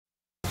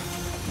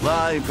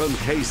Live from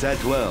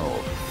KSAT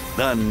 12,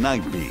 the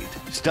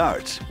Nightbeat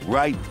starts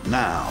right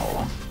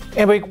now.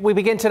 And we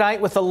begin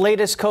tonight with the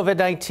latest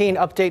COVID-19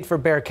 update for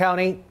Bexar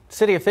County.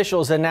 City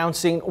officials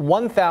announcing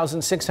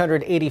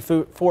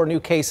 1,684 new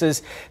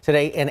cases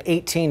today and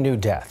 18 new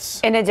deaths.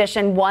 In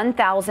addition,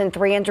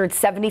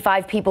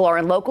 1,375 people are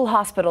in local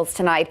hospitals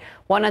tonight,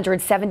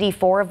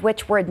 174 of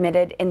which were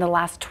admitted in the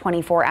last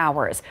 24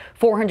 hours.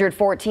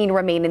 414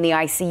 remain in the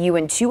ICU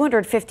and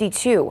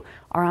 252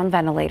 are on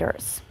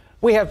ventilators.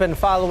 We have been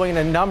following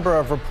a number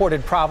of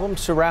reported problems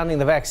surrounding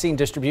the vaccine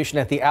distribution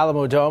at the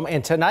Alamo Dome,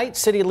 and tonight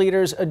city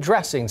leaders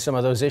addressing some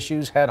of those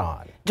issues head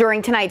on.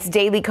 During tonight's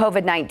daily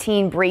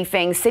COVID-19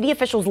 briefing, city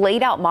officials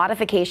laid out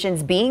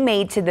modifications being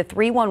made to the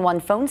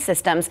 311 phone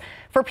systems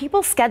for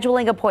people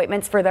scheduling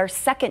appointments for their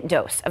second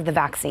dose of the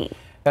vaccine.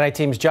 The Night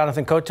Team's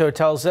Jonathan Cotto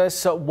tells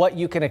us what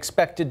you can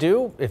expect to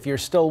do if you're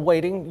still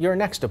waiting your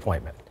next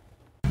appointment.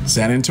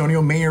 San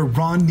Antonio Mayor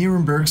Ron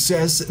Nirenberg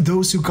says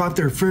those who got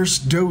their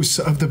first dose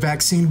of the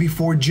vaccine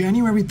before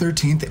January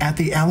 13th at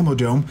the Alamo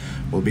Dome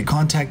will be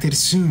contacted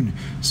soon,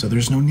 so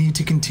there's no need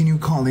to continue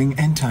calling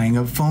and tying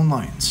up phone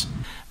lines.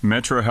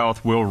 Metro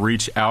Health will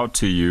reach out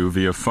to you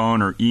via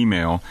phone or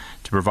email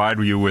to provide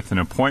you with an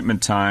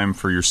appointment time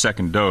for your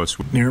second dose.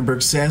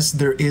 Nirenberg says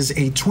there is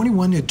a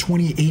 21 to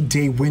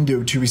 28-day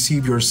window to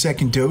receive your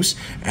second dose,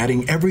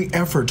 adding every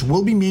effort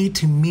will be made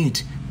to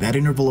meet that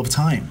interval of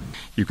time.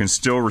 You can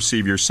still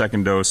receive your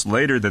second dose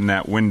later than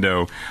that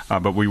window,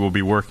 but we will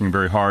be working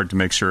very hard to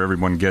make sure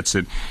everyone gets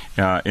it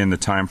in the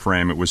time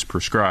frame it was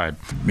prescribed.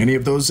 Many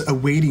of those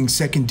awaiting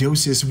second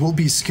doses will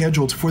be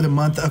scheduled for the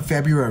month of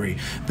February.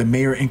 The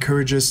mayor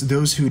encourages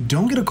those who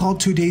don't get a call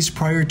 2 days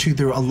prior to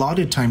their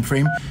allotted time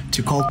frame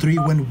to call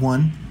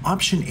 311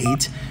 option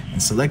 8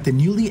 and select the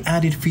newly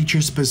added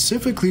feature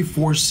specifically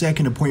for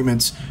second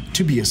appointments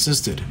to be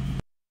assisted.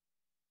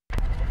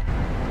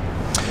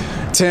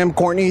 Tim,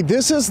 Courtney,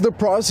 this is the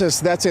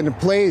process that's in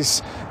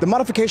place. The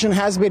modification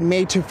has been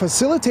made to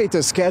facilitate the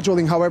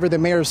scheduling. However, the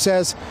mayor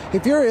says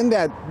if you're in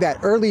that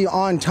early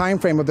on time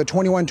frame of the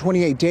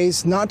 21-28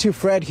 days, not to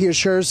fret. He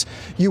assures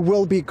you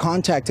will be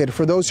contacted.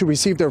 For those who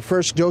received their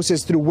first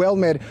doses through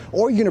WellMed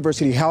or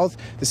University Health,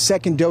 the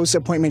second dose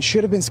appointment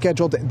should have been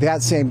scheduled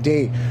that same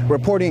day.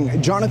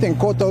 Reporting, Jonathan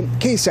Cotto,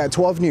 KSAT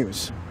 12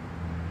 News.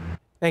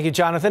 Thank you,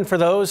 Jonathan. For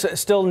those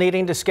still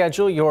needing to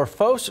schedule your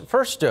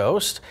first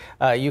dose,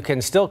 you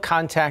can still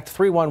contact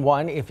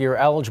 311 if you're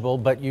eligible,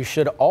 but you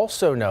should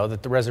also know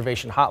that the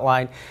reservation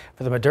hotline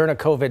for the Moderna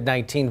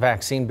COVID-19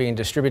 vaccine being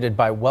distributed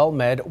by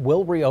WellMed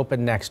will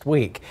reopen next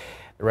week.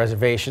 The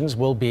reservations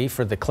will be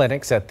for the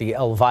clinics at the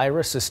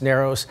Elvira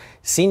Cisneros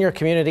Senior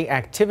Community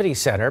Activity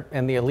Center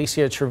and the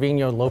Alicia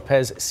Trevino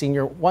Lopez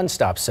Senior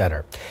One-Stop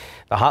Center.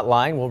 The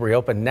hotline will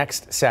reopen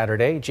next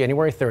Saturday,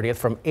 January 30th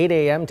from 8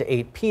 a.m. to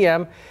 8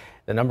 p.m.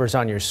 The number's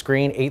on your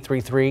screen,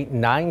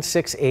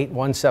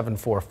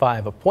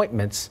 833-968-1745.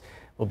 Appointments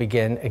will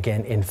begin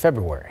again in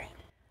February.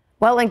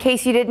 Well, in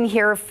case you didn't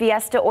hear,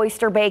 Fiesta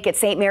Oyster Bake at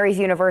St. Mary's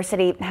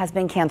University has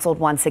been canceled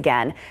once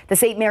again. The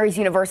St. Mary's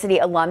University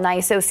Alumni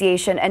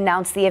Association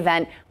announced the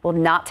event will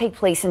not take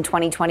place in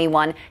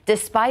 2021,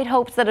 despite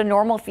hopes that a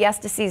normal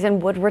Fiesta season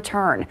would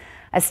return.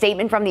 A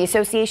statement from the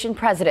association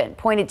president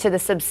pointed to the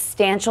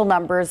substantial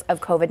numbers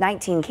of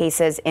COVID-19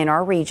 cases in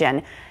our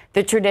region.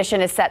 The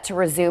tradition is set to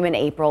resume in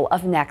April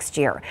of next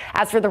year.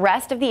 As for the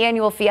rest of the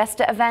annual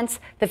Fiesta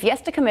events, the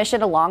Fiesta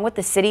Commission, along with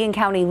the city and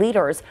county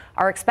leaders,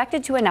 are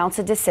expected to announce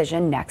a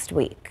decision next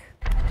week.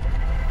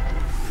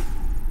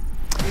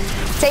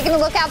 Taking a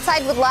look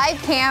outside with live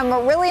cam,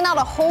 really not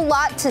a whole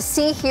lot to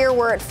see here.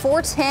 We're at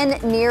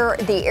 410 near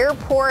the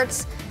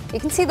airport. You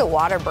can see the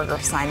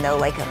Whataburger sign, though,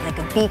 like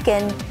a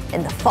beacon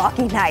in the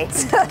foggy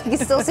nights. You can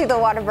still see the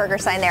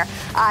Whataburger sign there.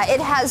 It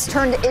has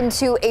turned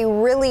into a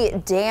really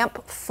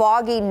damp,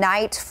 foggy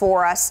night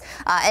for us.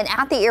 And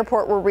at the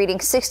airport, we're reading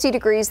 60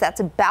 degrees. That's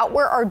about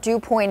where our dew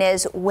point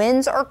is.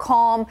 Winds are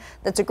calm.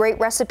 That's a great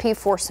recipe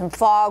for some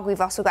fog.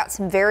 We've also got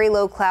some very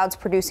low clouds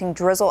producing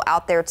drizzle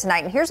out there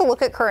tonight. And here's a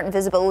look at current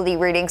visibility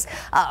readings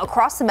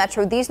across the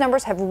metro. These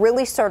numbers have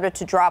really started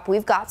to drop.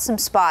 We've got some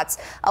spots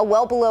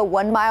well below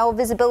 1 mile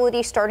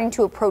visibility, starting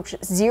to approach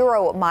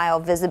 0 mile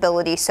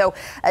visibility. So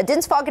a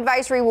dense fog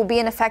advisory will be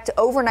in effect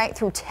overnight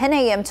through 10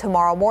 a.m.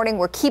 tomorrow morning.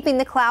 We're keeping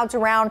the clouds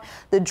around,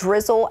 the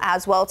drizzle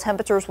as well.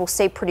 Temperatures will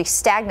stay pretty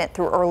stagnant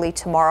through early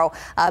tomorrow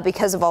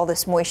because of all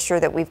this moisture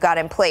that we've got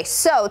in place.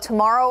 So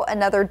tomorrow,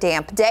 another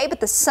damp day,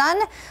 but the sun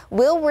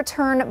will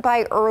return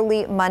by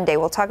early Monday.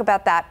 We'll talk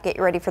about that. Get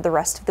you ready for the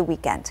rest of the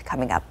weekend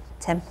coming up.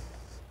 Tim.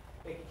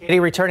 Katie,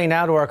 returning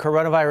now to our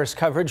coronavirus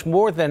coverage,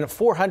 more than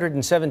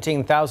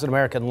 417,000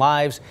 American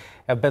lives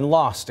have been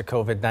lost to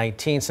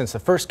COVID-19 since the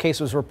first case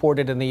was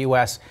reported in the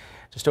U.S.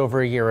 just over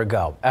a year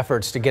ago.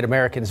 Efforts to get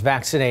Americans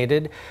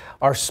vaccinated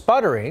are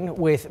sputtering,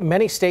 with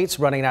many states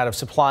running out of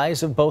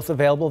supplies of both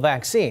available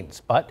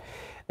vaccines. But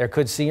there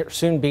could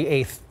soon be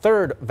a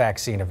third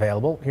vaccine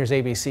available. Here's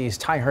ABC's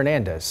Ty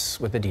Hernandez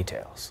with the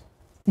details.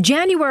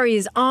 January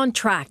is on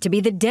track to be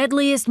the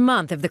deadliest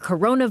month of the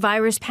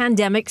coronavirus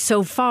pandemic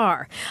so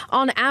far.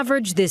 On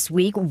average this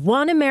week,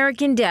 one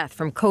American death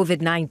from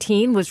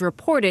COVID-19 was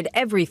reported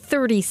every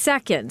 30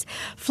 seconds.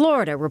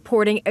 Florida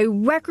reporting a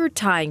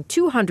record-tying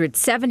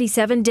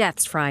 277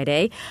 deaths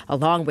Friday,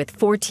 along with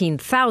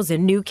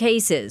 14,000 new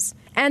cases.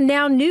 And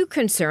now new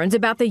concerns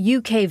about the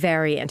UK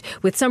variant,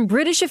 with some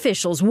British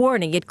officials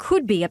warning it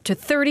could be up to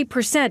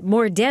 30%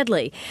 more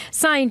deadly.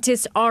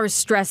 Scientists are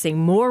stressing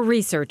more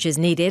research is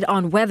needed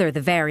on whether the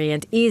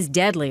variant is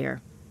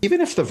deadlier. Even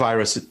if the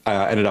virus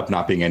ended up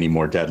not being any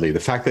more deadly,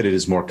 the fact that it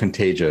is more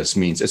contagious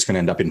means it's going to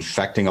end up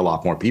infecting a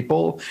lot more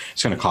people.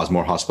 It's going to cause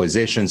more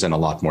hospitalizations and a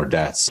lot more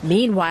deaths.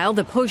 Meanwhile,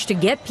 the push to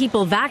get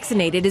people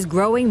vaccinated is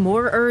growing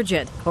more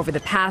urgent. Over the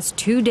past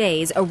 2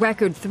 days, a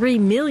record 3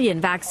 million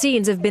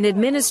vaccines have been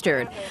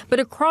administered. But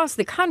across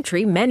the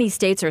country, many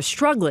states are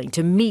struggling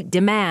to meet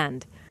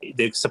demand.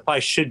 The supply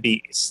should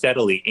be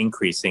steadily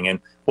increasing. And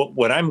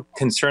what I'm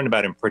concerned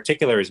about in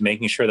particular is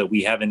making sure that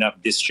we have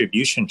enough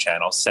distribution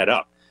channels set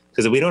up.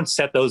 Because if we don't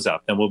set those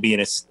up, then we'll be in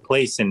a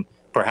place in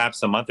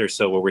perhaps a month or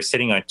so where we're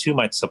sitting on too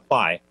much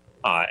supply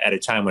at a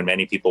time when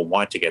many people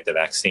want to get the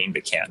vaccine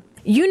but can't.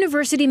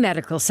 University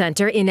Medical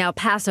Center in El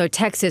Paso,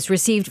 Texas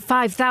received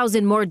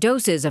 5,000 more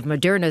doses of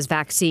Moderna's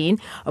vaccine.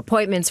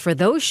 Appointments for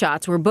those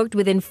shots were booked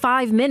within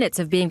 5 minutes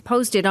of being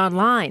posted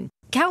online.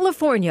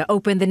 California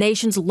opened the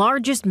nation's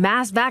largest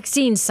mass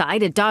vaccine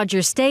site at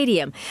Dodger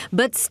Stadium,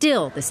 but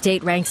still the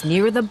state ranks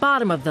near the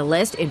bottom of the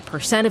list in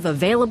percent of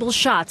available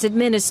shots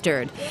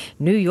administered.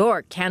 New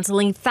York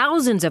canceling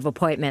thousands of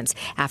appointments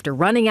after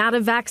running out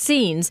of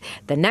vaccines,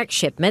 the next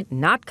shipment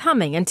not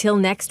coming until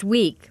next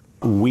week.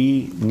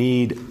 We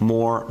need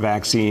more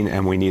vaccine,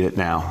 and we need it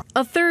now.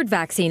 A third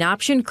vaccine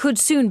option could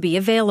soon be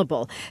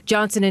available.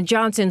 Johnson &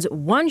 Johnson's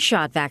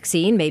one-shot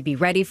vaccine may be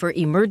ready for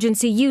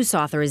emergency use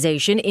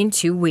authorization in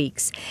 2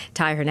 weeks.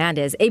 Ty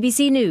Hernandez,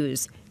 ABC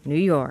News, New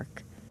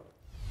York.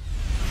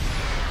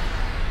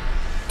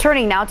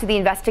 Turning now to the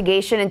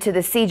investigation into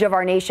the siege of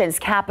our nation's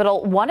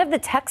capital, one of the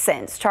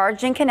Texans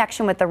charged in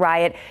connection with the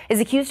riot is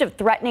accused of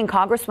threatening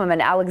Congresswoman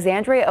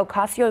Alexandria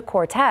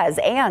Ocasio-Cortez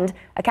and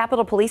a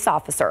Capitol Police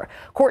officer.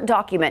 Court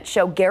documents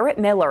show Garrett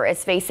Miller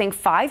is facing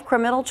 5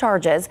 criminal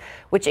charges,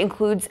 which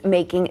includes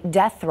making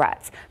death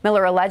threats.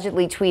 Miller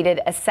allegedly tweeted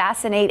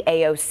 "Assassinate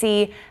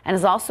AOC" and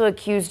is also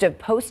accused of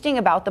posting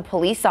about the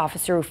police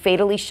officer who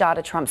fatally shot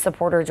a Trump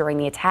supporter during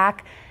the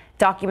attack.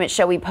 Documents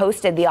show he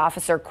posted the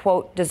officer,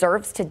 quote,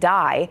 "deserves to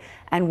die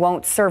and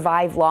won't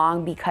survive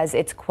long because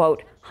it's,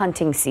 quote,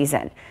 hunting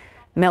season."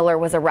 Miller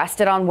was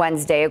arrested on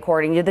Wednesday,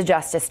 according to the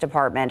Justice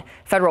Department.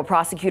 Federal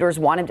prosecutors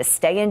want him to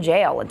stay in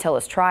jail until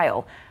his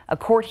trial. A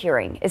court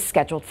hearing is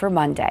scheduled for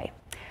Monday.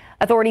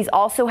 Authorities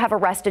also have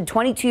arrested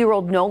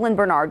 22-year-old Nolan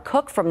Bernard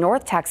Cook from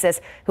North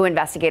Texas, who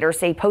investigators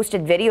say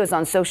posted videos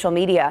on social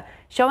media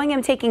showing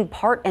him taking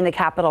part in the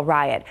Capitol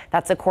riot.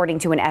 That's according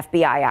to an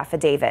FBI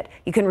affidavit.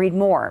 You can read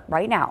more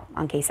right now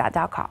on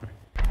KSAT.com.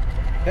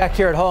 Back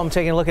here at home,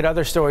 taking a look at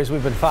other stories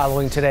we've been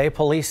following today.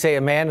 Police say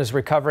a man is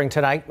recovering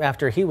tonight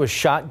after he was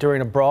shot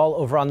during a brawl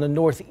over on the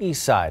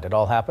northeast side. It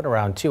all happened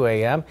around 2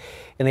 a.m.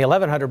 in the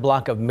 1100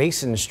 block of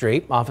Mason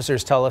Street.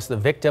 Officers tell us the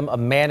victim, a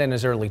man in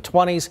his early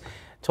 20s,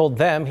 told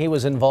them he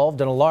was involved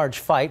in a large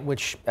fight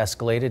which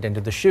escalated into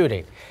the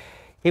shooting.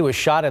 He was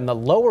shot in the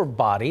lower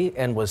body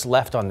and was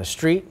left on the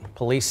street.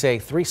 Police say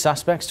 3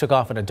 suspects took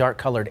off in a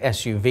dark-colored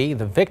SUV.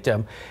 The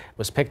victim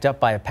was picked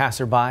up by a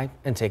passerby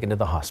and taken to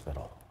the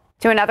hospital.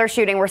 To another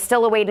shooting, we're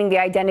still awaiting the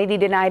identity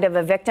tonight of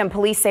a victim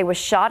police say was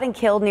shot and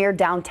killed near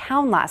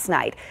downtown last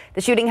night.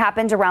 The shooting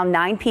happened around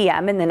 9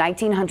 p.m. in the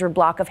 1900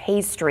 block of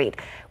Hayes Street.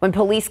 When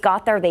police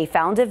got there, they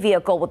found a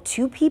vehicle with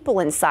 2 people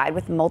inside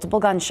with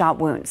multiple gunshot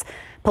wounds.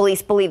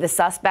 Police believe the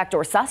suspect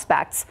or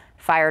suspects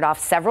fired off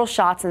several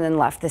shots and then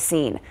left the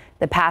scene.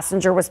 The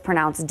passenger was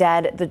pronounced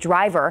dead. The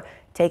driver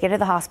taken to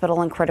the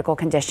hospital in critical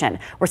condition.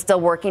 We're still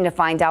working to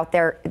find out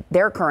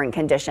their current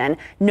condition.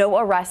 No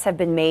arrests have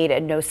been made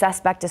and no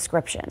suspect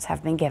descriptions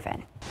have been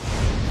given.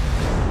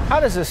 How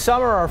does a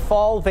summer or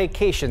fall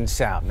vacation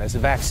sound? As the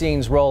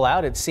vaccines roll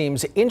out, it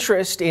seems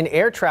interest in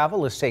air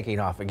travel is taking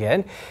off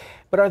again.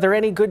 But are there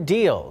any good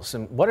deals?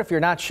 And what if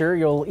you're not sure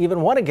you'll even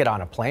want to get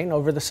on a plane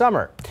over the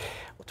summer?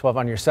 12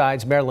 on your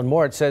sides, Marilyn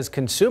Mort says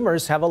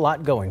consumers have a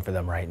lot going for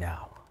them right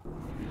now.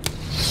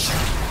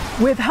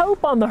 With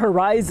hope on the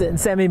horizon,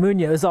 Sammy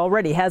Munoz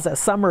already has a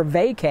summer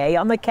vacay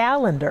on the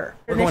calendar.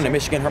 We're going to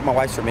Michigan. My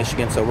wife's from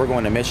Michigan, so we're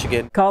going to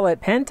Michigan. Call it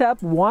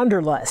pent-up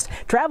wanderlust.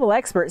 Travel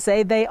experts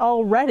say they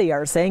already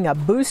are seeing a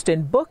boost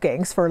in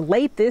bookings for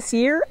late this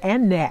year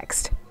and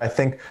next. I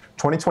think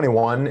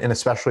 2021, and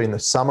especially in the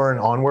summer and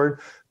onward,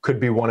 could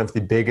be one of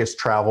the biggest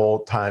travel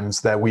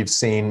times that we've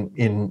seen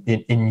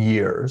in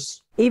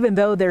years. Even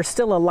though there's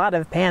still a lot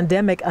of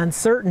pandemic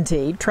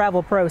uncertainty,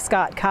 travel pro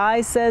Scott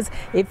Kai says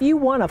if you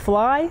want to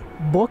fly,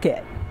 book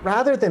it.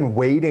 Rather than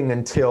waiting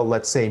until,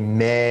 let's say,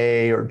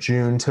 May or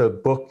June to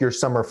book your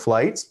summer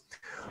flights,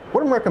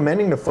 what I'm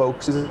recommending to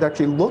folks is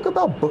actually look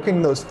about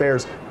booking those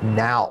fares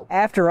now.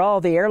 After all,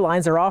 the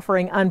airlines are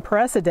offering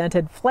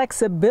unprecedented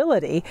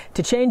flexibility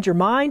to change your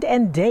mind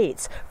and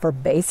dates. For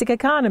basic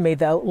economy,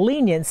 though,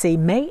 leniency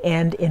may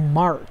end in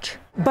March.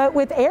 But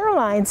with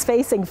airlines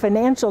facing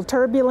financial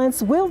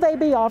turbulence, will they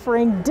be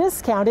offering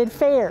discounted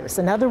fares?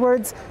 In other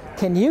words,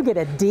 can you get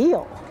a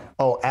deal?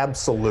 Oh,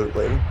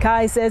 absolutely.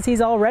 Kai says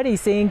he's already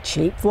seeing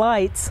cheap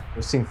flights.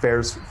 We've seen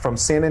fares from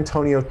San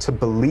Antonio to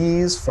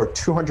Belize for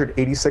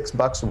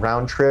 $286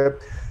 round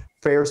trip,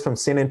 fares from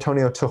San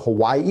Antonio to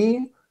Hawaii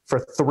for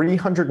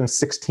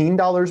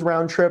 $316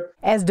 round trip.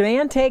 As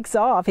demand takes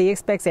off, he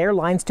expects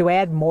airlines to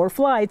add more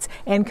flights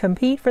and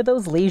compete for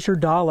those leisure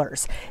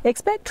dollars.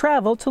 Expect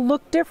travel to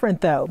look different,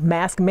 though.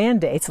 Mask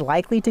mandates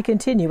likely to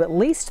continue at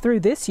least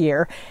through this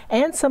year,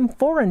 and some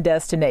foreign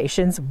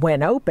destinations,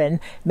 when open,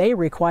 may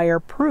require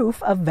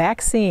proof of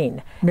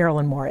vaccine.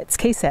 Marilyn Moritz,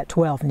 KSAT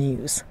 12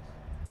 News.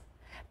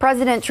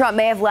 President Trump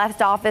may have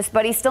left office,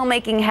 but he's still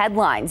making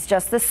headlines.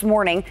 Just this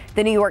morning,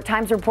 the New York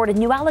Times reported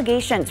new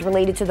allegations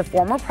related to the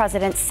former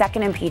president's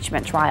second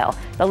impeachment trial.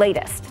 The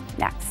latest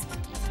next.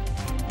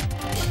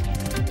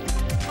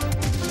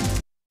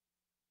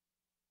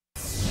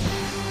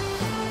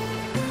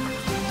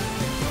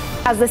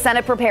 As the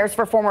Senate prepares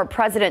for former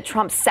President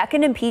Trump's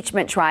second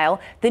impeachment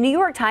trial, the New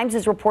York Times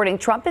is reporting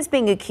Trump is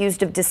being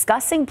accused of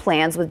discussing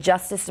plans with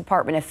Justice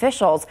Department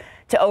officials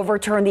to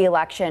overturn the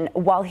election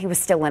while he was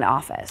still in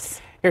office.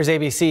 Here's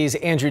ABC's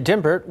Andrew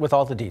Dimbert with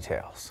all the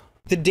details.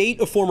 The date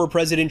of former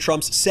President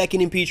Trump's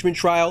second impeachment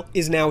trial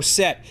is now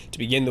set to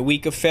begin the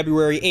week of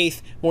February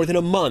 8th, more than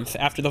a month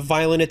after the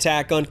violent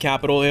attack on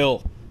Capitol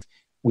Hill.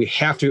 We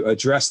have to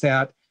address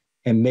that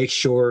and make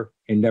sure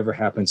it never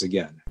happens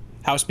again.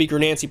 House Speaker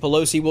Nancy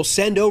Pelosi will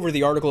send over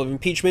the article of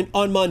impeachment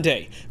on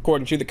Monday.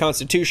 According to the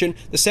Constitution,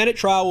 the Senate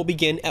trial will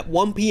begin at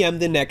 1 p.m.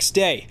 the next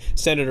day.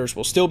 Senators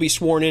will still be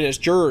sworn in as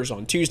jurors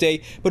on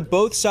Tuesday, but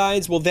both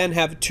sides will then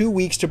have 2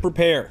 weeks to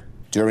prepare.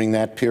 During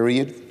that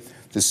period,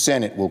 the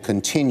Senate will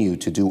continue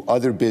to do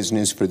other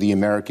business for the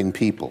American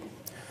people,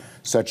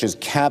 such as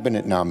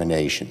cabinet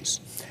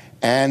nominations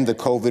and the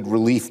COVID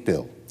relief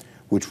bill,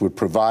 which would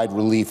provide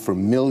relief for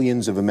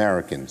millions of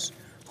Americans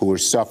who are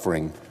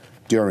suffering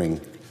during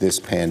this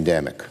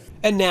pandemic.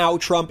 And now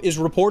Trump is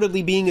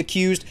reportedly being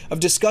accused of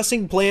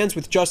discussing plans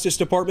with Justice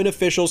Department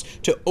officials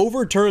to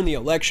overturn the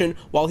election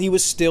while he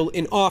was still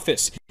in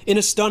office. In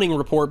a stunning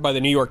report by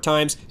the New York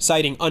Times,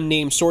 citing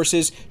unnamed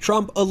sources,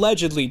 Trump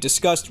allegedly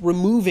discussed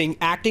removing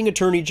Acting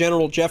Attorney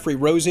General Jeffrey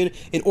Rosen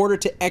in order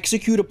to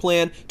execute a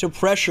plan to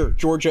pressure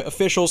Georgia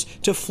officials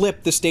to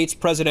flip the state's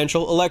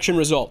presidential election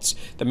results.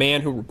 The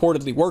man who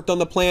reportedly worked on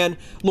the plan,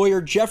 lawyer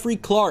Jeffrey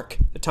Clark.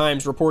 The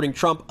Times reporting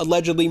Trump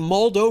allegedly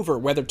mulled over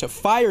whether to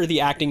fire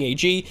the acting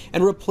AG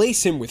and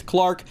replace him with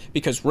Clark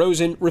because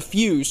Rosen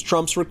refused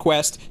Trump's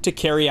request to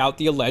carry out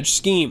the alleged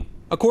scheme.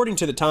 According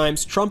to the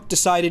Times, Trump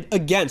decided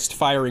against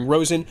firing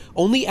Rosen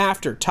only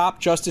after top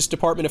Justice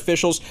Department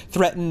officials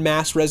threatened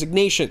mass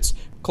resignations.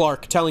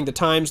 Clark telling the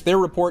Times their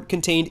report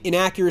contained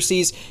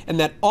inaccuracies and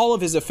that all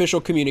of his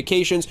official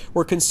communications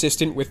were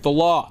consistent with the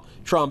law.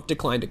 Trump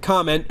declined to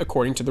comment,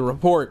 according to the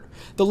report.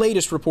 The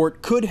latest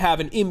report could have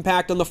an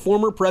impact on the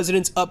former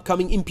president's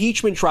upcoming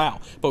impeachment trial.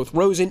 Both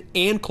Rosen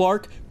and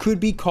Clark could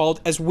be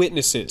called as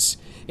witnesses.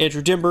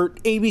 Andrew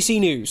Dimbert, ABC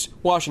News,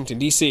 Washington,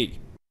 D.C.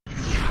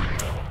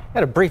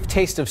 Had a brief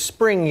taste of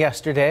spring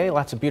yesterday.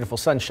 Lots of beautiful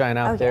sunshine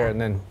out there,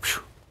 and then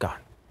gone.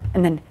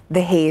 And then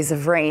the haze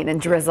of rain and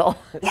drizzle.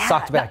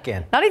 Sucked back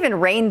in. Not even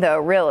rain, though,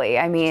 really.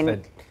 I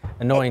mean,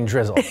 annoying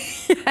drizzle.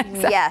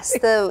 Exactly. Yes,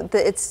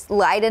 it's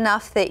light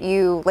enough that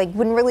you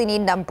wouldn't really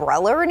need an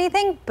umbrella or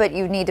anything, but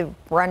you need to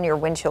run your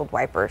windshield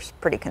wipers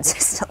pretty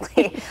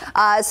consistently.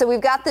 So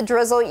we've got the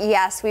drizzle.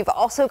 Yes, we've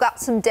also got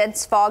some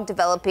dense fog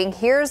developing.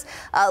 Here's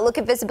a look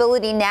at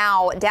visibility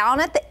now. Down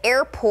at the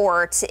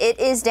airport, it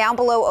is down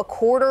below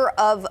 1/4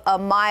 of a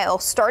mile,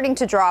 starting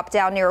to drop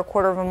down near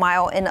 1/4 of a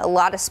mile in a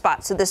lot of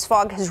spots. So this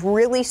fog has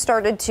really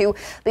started to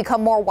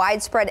become more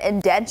widespread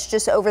and dense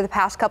just over the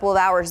past couple of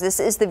hours. This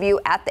is the view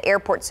at the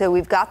airport. So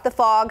we've got the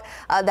fog.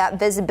 That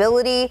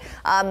visibility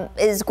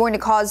is going to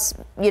cause,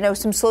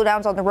 some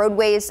slowdowns on the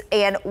roadways.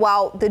 And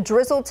while the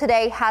drizzle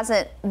today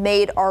hasn't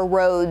made our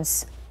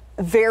roads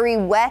very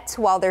wet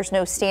while there's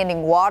no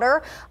standing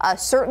water,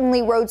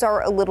 certainly roads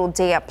are a little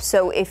damp.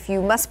 So if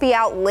you must be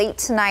out late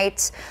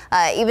tonight,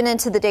 even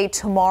into the day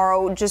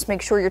tomorrow, just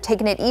make sure you're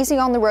taking it easy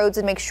on the roads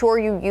and make sure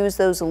you use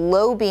those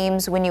low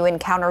beams when you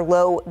encounter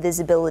low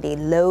visibility.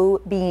 Low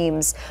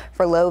beams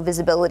for low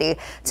visibility.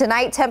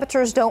 Tonight,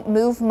 temperatures don't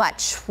move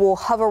much. We'll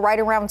hover right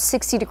around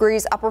 60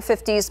 degrees, upper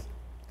 50s.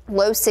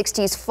 Low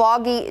 60s,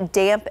 foggy,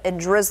 damp, and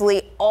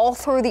drizzly all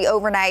through the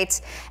overnight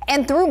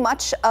and through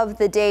much of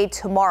the day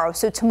tomorrow.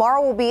 So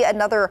tomorrow will be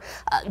another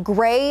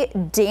gray,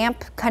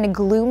 damp, kind of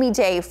gloomy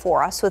day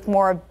for us with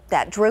more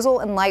that drizzle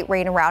and light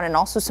rain around, and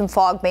also some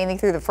fog mainly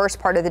through the first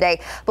part of the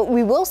day. But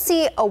we will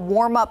see a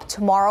warm up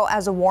tomorrow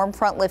as a warm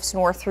front lifts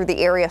north through the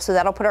area. So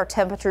that'll put our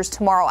temperatures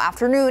tomorrow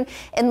afternoon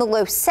in the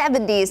low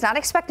 70s. Not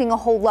expecting a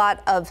whole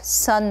lot of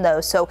sun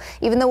though. So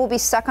even though we'll be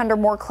stuck under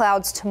more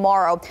clouds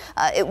tomorrow,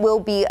 it will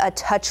be a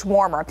touch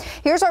warmer.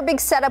 Here's our big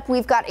setup.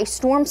 We've got a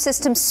storm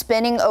system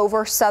spinning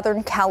over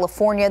Southern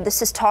California.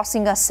 This is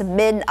tossing us some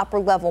mid and upper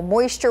level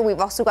moisture. We've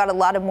also got a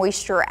lot of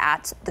moisture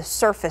at the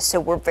surface. So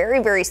we're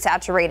very, very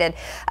saturated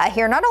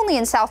here, not only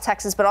in South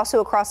Texas, but also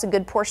across a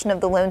good portion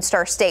of the Lone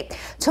Star State.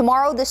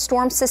 Tomorrow, this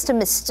storm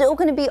system is still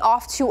going to be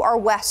off to our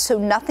west, so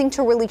nothing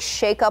to really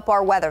shake up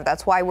our weather.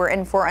 That's why we're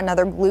in for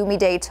another gloomy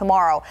day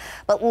tomorrow.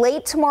 But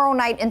late tomorrow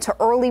night into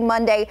early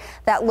Monday,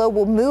 that low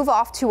will move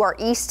off to our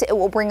east. It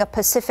will bring a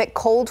Pacific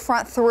cold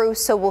front through,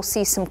 so we'll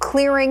see some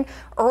clearing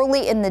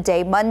early in the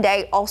day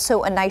Monday.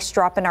 Also a nice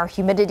drop in our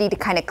humidity to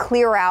kind of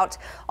clear out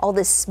all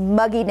this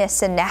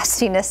mugginess and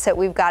nastiness that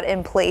we've got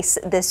in place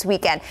this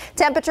weekend.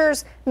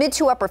 Temperatures mid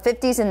to upper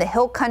 50s in the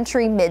hill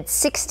country, mid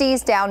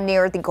 60s down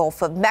near the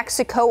Gulf of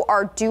Mexico.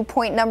 Our dew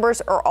point numbers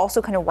are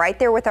also kind of right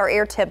there with our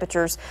air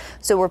temperatures.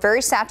 So we're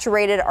very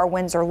saturated. Our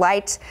winds are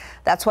light.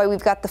 That's why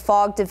we've got the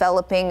fog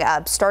developing,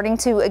 starting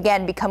to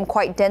again become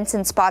quite dense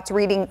in spots,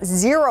 reading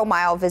 0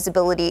 mile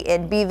visibility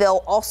in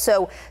Beeville,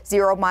 also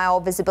 0 mile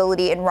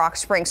visibility in Rock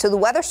Springs. So the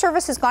Weather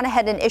Service has gone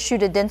ahead and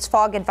issued a dense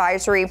fog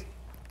advisory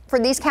for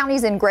these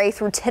counties in gray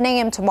through 10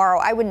 a.m. tomorrow.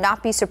 I would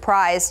not be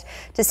surprised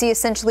to see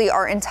essentially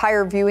our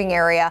entire viewing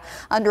area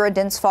under a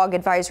dense fog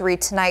advisory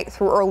tonight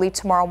through early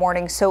tomorrow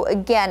morning. So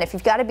again, if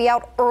you've got to be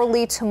out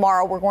early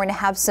tomorrow, we're going to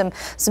have some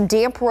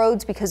damp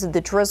roads because of the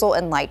drizzle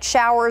and light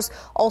showers.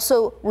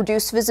 Also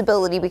reduced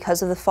visibility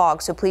because of the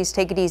fog. So please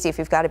take it easy if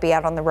you've got to be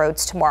out on the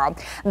roads tomorrow.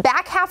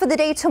 Back half of the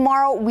day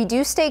tomorrow, we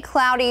do stay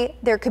cloudy.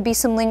 There could be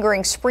some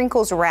lingering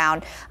sprinkles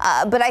around.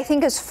 But I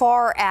think as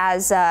far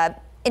as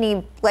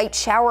any light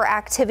shower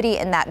activity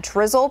and that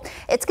drizzle,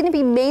 it's going to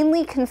be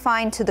mainly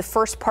confined to the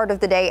first part of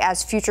the day,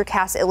 as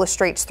Futurecast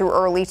illustrates through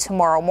early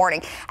tomorrow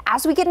morning.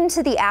 As we get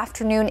into the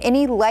afternoon,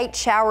 any light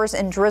showers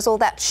and drizzle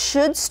that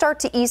should start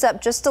to ease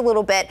up just a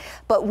little bit,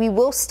 but we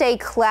will stay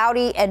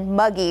cloudy and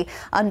muggy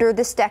under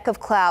this deck of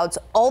clouds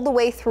all the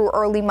way through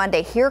early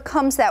Monday. Here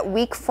comes that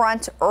weak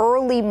front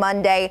early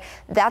Monday.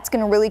 That's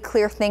going to really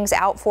clear things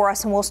out for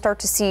us, and we'll start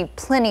to see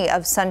plenty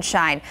of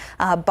sunshine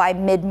by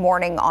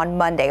mid-morning on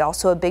Monday.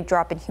 Also a big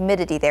drop in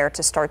humidity there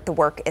to start the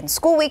work and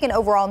school week, and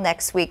overall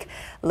next week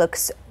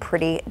looks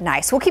pretty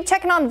nice. We'll keep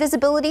checking on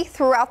visibility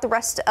throughout the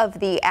rest of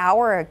the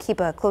hour. Keep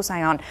a close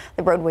eye on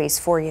the roadways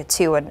for you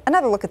too, and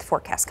another look at the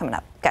forecast coming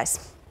up,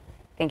 guys.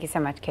 Thank you so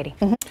much, Katie.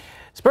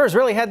 Spurs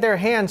really had their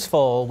hands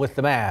full with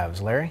the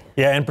Mavs, Larry.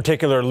 Yeah, in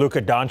particular,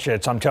 Luka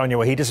Doncic. I'm telling you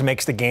what, he just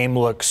makes the game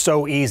look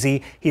so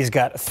easy. He's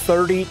got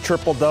 30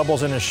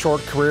 triple-doubles in his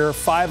short career,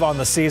 5 on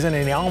the season,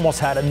 and he almost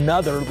had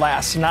another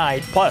last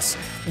night. Plus,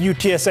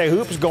 UTSA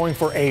Hoops going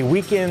for a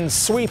weekend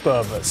sweep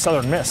of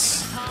Southern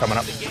Miss coming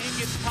up.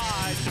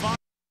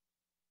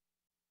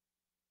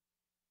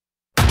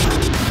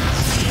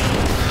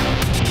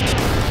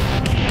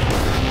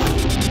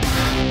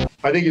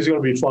 I think he's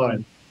going to be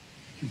fine.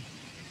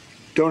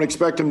 Don't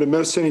expect him to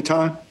miss any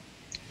time.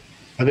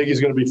 I think he's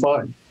going to be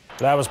fine.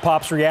 That was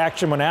Pop's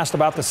reaction when asked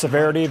about the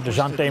severity of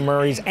DeJounte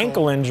Murray's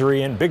ankle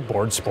injury in big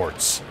board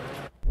sports.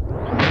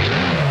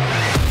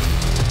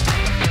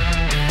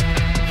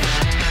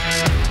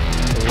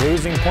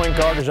 Losing point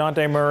guard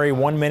DeJounte Murray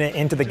 1 minute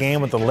into the game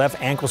with the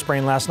left ankle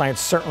sprain last night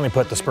certainly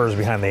put the Spurs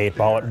behind the 8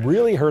 ball. It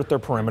really hurt their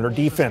perimeter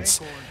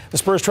defense. The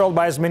Spurs trailed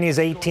by as many as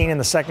 18 in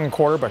the second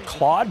quarter, but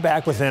clawed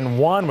back within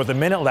 1 with a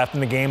minute left in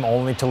the game,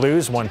 only to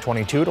lose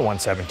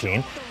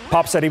 122-117.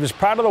 Pop said he was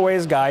proud of the way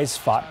his guys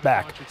fought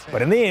back.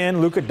 But in the end,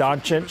 Luka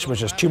Doncic was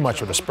just too much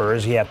for the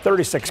Spurs. He had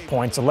 36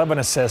 points, 11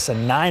 assists,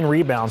 and 9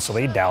 rebounds to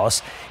lead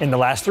Dallas. In the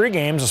last 3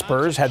 games, the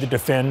Spurs had to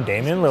defend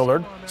Damian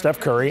Lillard, Steph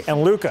Curry,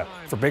 and Luka.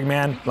 For big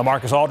man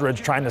LaMarcus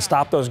Aldridge, trying to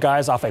stop those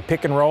guys off a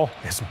pick and roll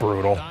is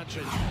brutal.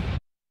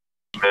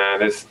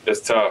 Man, it's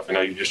tough. You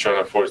know, you're just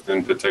trying to force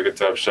them to take a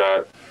tough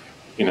shot.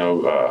 You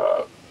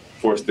know,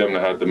 force them to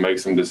have to make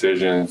some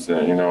decisions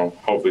and, you know,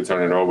 hopefully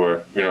turn it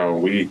over. You know,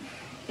 we,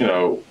 you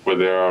know, were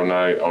there all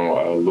night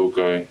on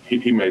Luka.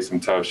 He made some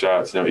tough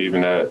shots, you know,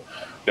 even that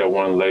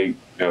one late,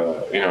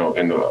 you know,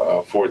 in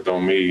the fourth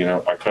on me, you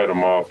know, I cut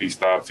him off. He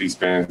stops, he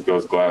spins,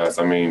 goes glass.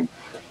 I mean,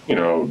 you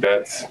know,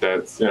 that's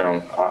you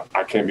know,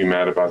 I can't be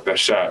mad about that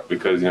shot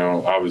because, you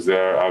know, I was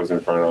there, I was in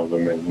front of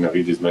him, and, you know,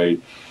 he just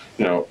made,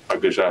 you know, a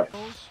good shot.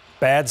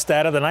 Bad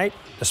stat of the night,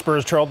 the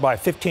Spurs trailed by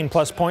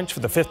 15-plus points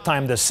for the 5th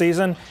time this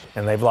season,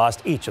 and they've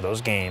lost each of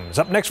those games.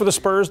 Up next for the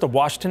Spurs, the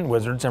Washington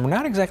Wizards, and we're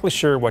not exactly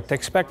sure what to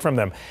expect from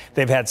them.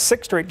 They've had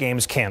 6 straight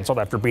games canceled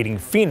after beating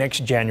Phoenix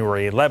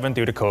January 11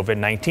 due to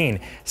COVID-19.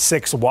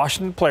 6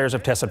 Washington players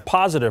have tested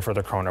positive for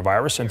the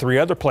coronavirus, and 3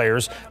 other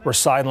players were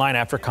sidelined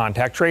after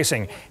contact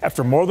tracing.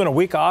 After more than a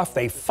week off,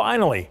 they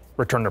finally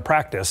returned to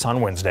practice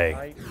on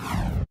Wednesday.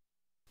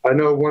 I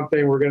know one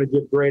thing, we're going to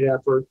give great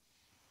effort.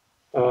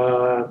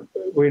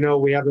 We know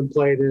we haven't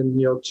played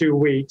in, 2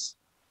 weeks.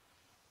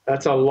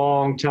 That's a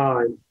long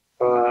time.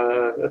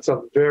 That's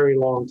a very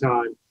long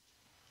time.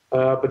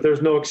 But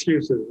there's no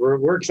excuses.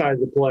 We're excited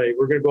to play.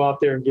 We're going to go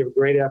out there and give a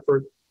great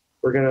effort.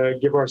 We're going to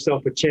give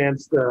ourselves a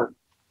chance to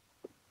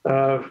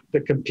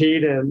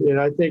compete. And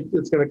I think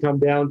it's going to come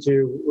down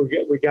to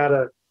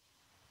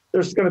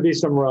there's going to be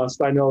some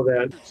rust. I know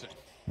that.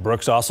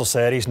 Brooks also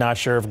said he's not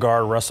sure if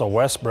guard Russell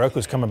Westbrook,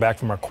 who's coming back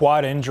from a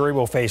quad injury,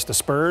 will face the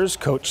Spurs.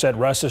 Coach said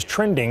Russ is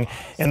trending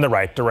in the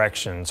right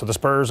direction. So the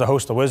Spurs will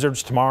host the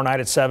Wizards tomorrow night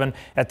at 7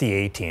 at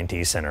the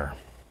AT&T Center.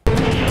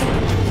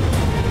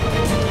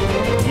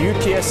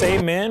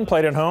 UTSA men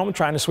played at home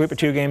trying to sweep a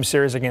two-game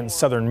series against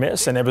Southern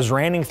Miss, and it was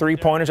raining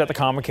three-pointers at the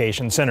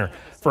Convocation Center.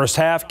 First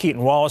half,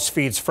 Keaton Wallace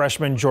feeds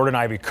freshman Jordan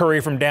Ivy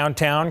Curry from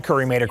downtown.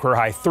 Curry made a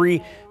career-high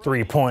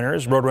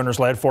three-pointers. Roadrunners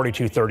led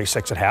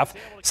 42-36 at half.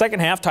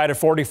 Second half, tied at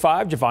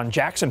 45. Javon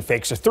Jackson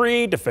fakes a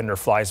three. Defender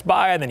flies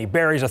by, and then he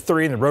buries a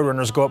three, and the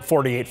Roadrunners go up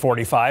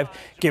 48-45,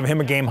 giving him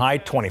a game-high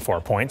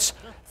 24 points.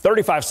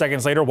 35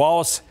 seconds later,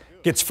 Wallace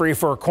gets free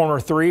for a corner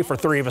three for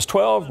 3 of his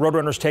 12.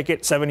 Roadrunners take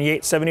it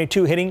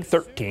 78-72, hitting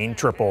 13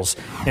 triples.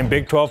 In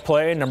Big 12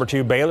 play, number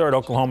 2 Baylor at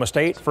Oklahoma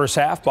State. First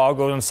half, ball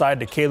goes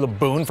inside to Caleb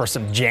Boone for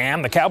some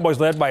jam. The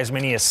Cowboys led by as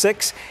many as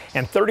 6,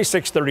 and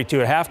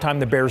 36-32 at halftime,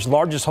 the Bears'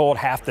 largest hold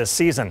half this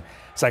season.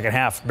 Second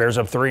half, Bears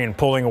up 3 and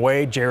pulling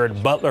away.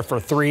 Jared Butler for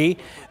 3,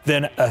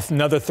 then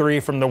another 3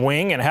 from the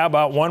wing. And how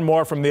about one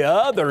more from the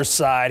other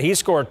side? He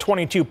scored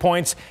 22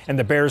 points, and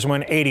the Bears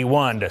win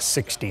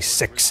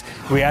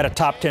 81-66. We had a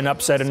top 10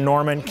 upset in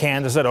Norman,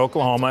 Kansas at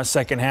Oklahoma.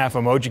 Second half,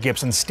 Emoji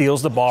Gibson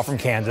steals the ball from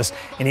Kansas,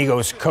 and he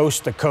goes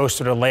coast to coast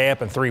to the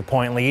layup and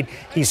 3-point lead.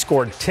 He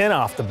scored 10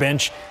 off the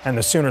bench, and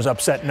the Sooners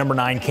upset number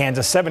 9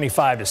 Kansas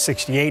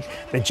 75-68.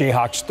 The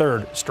Jayhawks'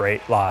 third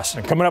straight loss.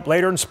 And coming up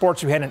later in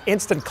sports, we had an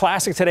instant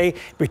classic today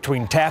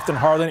between Taft and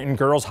Harlan in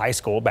girls high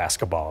school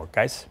basketball.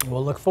 Guys,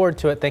 we'll look forward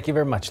to it. Thank you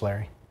very much,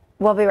 Larry.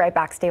 We'll be right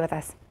back. Stay with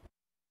us.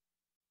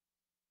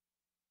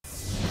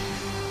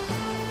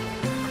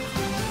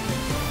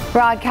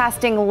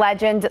 Broadcasting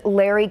legend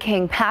Larry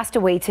King passed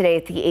away today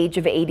at the age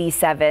of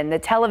 87. The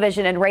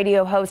television and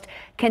radio host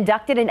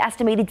conducted an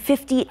estimated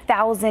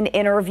 50,000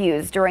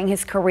 interviews during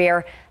his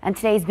career, and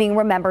today is being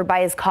remembered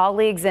by his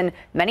colleagues and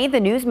many of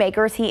the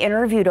newsmakers he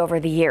interviewed over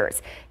the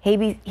years.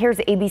 Here's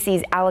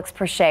ABC's Alex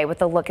Prochet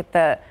with a look at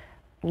the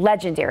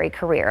legendary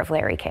career of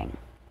Larry King.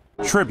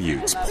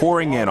 Tributes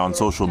pouring in on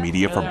social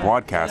media for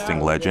broadcasting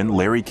legend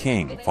Larry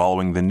King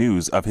following the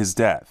news of his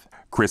death.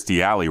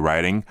 Christy Alley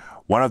writing,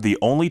 "One of the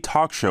only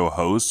talk show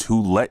hosts who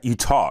let you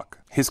talk."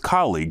 His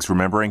colleagues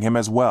remembering him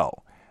as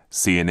well.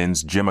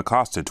 CNN's Jim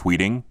Acosta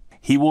tweeting,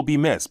 "He will be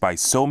missed by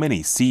so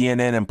many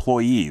CNN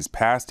employees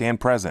past and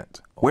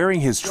present."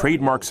 Wearing his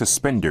trademark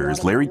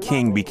suspenders, Larry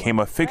King became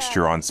a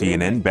fixture on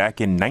CNN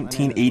back in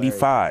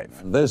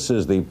 1985. This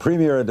is the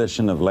premiere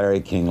edition of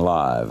Larry King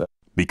Live.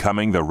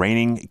 Becoming the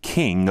reigning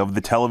king of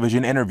the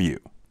television interview.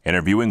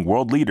 Interviewing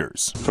world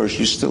leaders. First,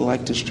 you still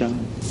like this job?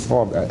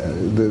 Well,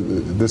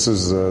 this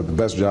is the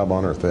best job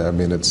on earth. I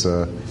mean, it's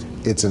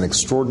an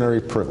extraordinary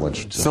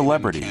privilege.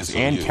 Celebrities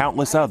and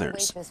countless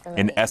others.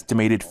 An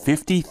estimated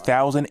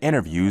 50,000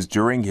 interviews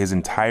during his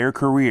entire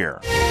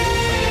career.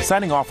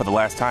 Signing off for the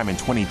last time in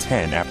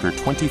 2010 after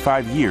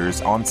 25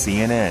 years on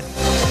CNN.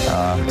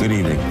 Good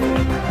evening,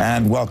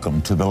 and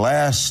welcome to the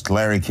last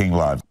Larry King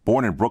Live.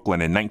 Born in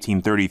Brooklyn in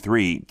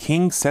 1933,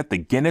 King set the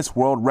Guinness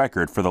World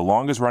Record for the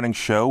longest-running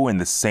show in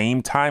the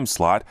same time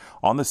slot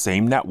on the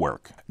same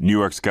network. New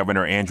York's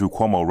Governor Andrew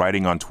Cuomo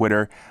writing on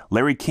Twitter,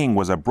 Larry King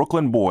was a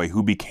Brooklyn boy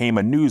who became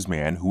a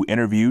newsman who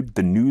interviewed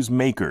the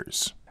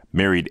newsmakers.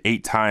 Married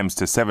 8 times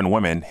to 7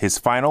 women, his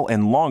final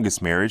and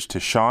longest marriage to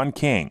Shawn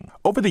King.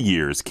 Over the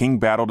years, King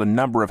battled a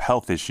number of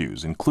health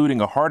issues,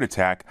 including a heart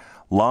attack,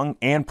 lung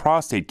and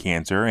prostate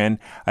cancer, and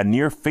a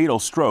near-fatal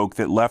stroke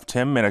that left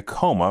him in a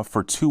coma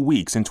for 2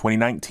 weeks in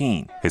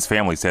 2019. His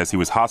family says he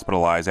was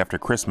hospitalized after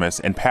Christmas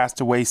and passed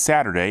away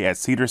Saturday at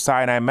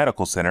Cedars-Sinai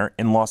Medical Center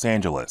in Los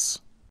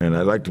Angeles. And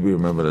I'd like to be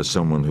remembered as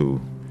someone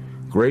who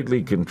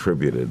greatly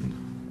contributed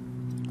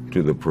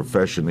to the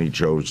profession he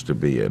chose to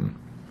be in.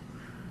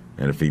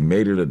 And if he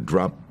made it a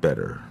drop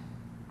better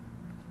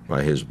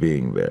by his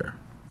being there.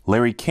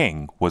 Larry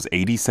King was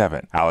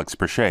 87. Alex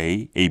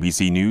Prochet,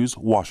 ABC News,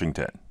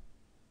 Washington.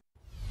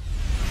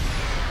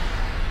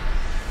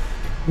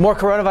 More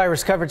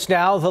coronavirus coverage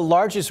now. The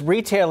largest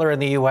retailer in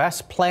the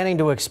U.S. planning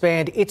to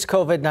expand its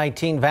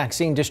COVID-19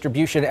 vaccine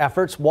distribution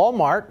efforts.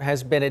 Walmart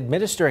has been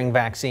administering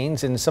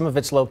vaccines in some of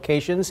its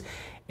locations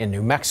in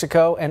New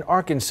Mexico and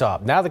Arkansas.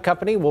 Now the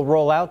company will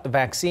roll out the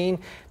vaccine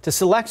to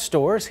select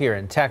stores here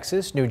in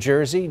Texas, New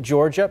Jersey,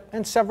 Georgia,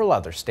 and several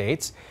other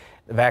states.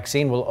 The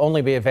vaccine will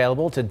only be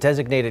available to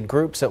designated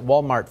groups at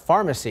Walmart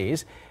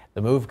pharmacies.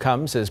 The move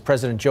comes as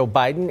President Joe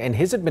Biden and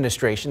his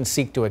administration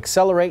seek to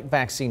accelerate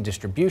vaccine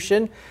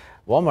distribution.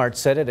 Walmart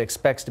said it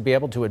expects to be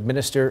able to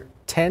administer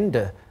 10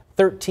 to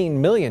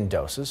 13 million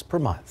doses per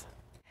month.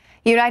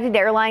 United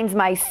Airlines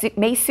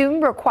may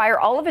soon require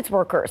all of its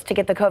workers to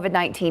get the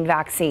COVID-19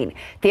 vaccine.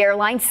 The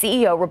airline's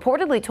CEO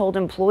reportedly told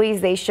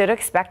employees they should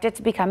expect it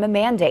to become a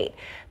mandate.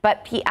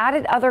 But he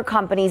added other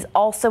companies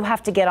also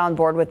have to get on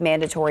board with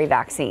mandatory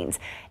vaccines.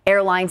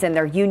 Airlines and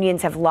their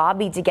unions have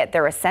lobbied to get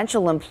their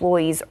essential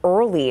employees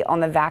early on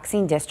the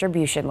vaccine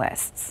distribution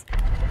lists.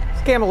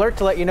 Scam alert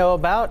to let you know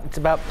about. It's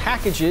about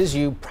packages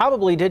you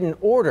probably didn't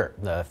order.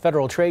 The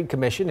Federal Trade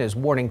Commission is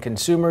warning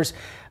consumers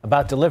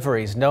about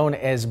deliveries known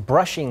as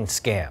brushing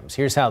scams.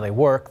 Here's how they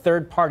work.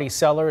 Third-party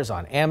sellers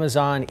on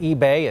Amazon,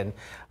 eBay, and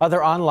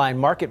other online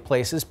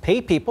marketplaces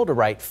pay people to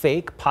write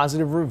fake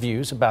positive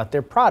reviews about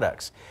their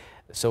products.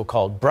 The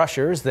so-called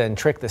brushers then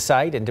trick the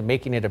site into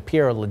making it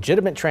appear a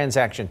legitimate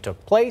transaction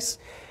took place.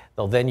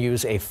 They'll then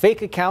use a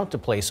fake account to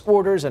place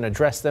orders and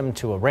address them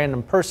to a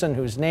random person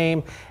whose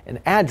name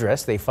and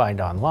address they find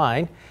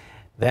online.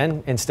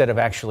 Then, instead of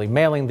actually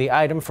mailing the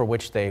item for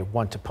which they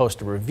want to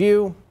post a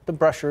review, the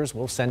brushers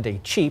will send a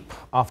cheap,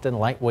 often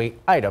lightweight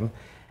item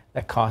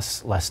that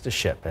costs less to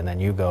ship. And then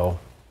you go,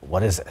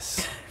 what is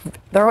this?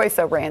 They're always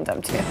so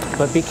random, too.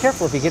 But be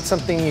careful if you get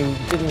something you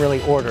didn't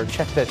really order.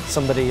 Check that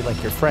somebody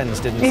like your friends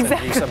didn't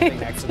send you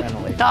something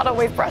accidentally. Not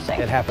always brushing.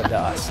 It happened to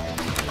us.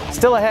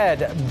 Still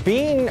ahead,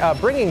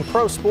 bringing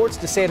pro sports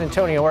to San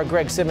Antonio, our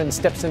Greg Simmons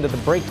steps into the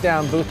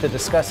breakdown booth to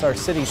discuss our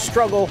city's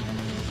struggle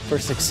for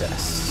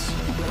success.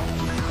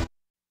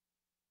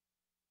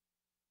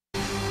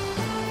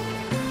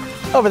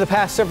 Over the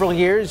past several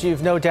years,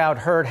 you've no doubt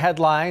heard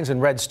headlines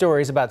and read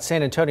stories about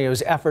San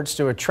Antonio's efforts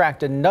to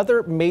attract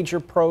another major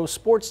pro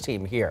sports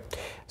team here.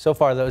 So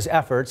far, those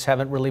efforts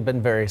haven't really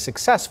been very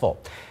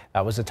successful.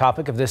 That was the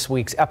topic of this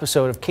week's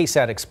episode of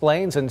KSAT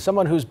Explains, and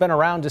someone who's been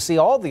around to see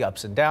all the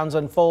ups and downs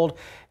unfold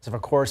is,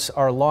 of course,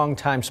 our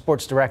longtime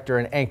sports director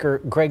and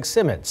anchor, Greg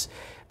Simmons.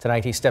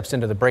 Tonight, he steps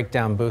into the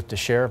breakdown booth to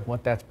share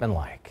what that's been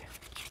like.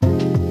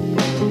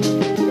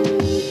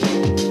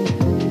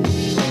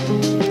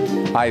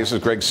 Hi, this is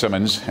Greg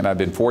Simmons, and I've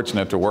been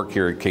fortunate to work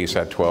here at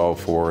KSAT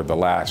 12 for the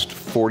last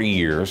 40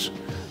 years,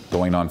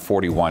 going on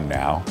 41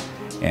 now.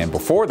 And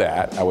before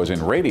that, I was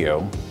in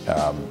radio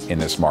in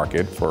this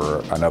market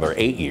for another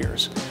 8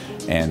 years.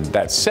 And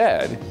that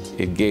said,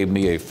 it gave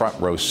me a front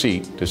row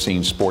seat to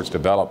seeing sports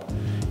develop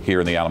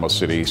here in the Alamo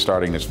City,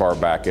 starting as far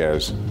back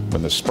as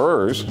when the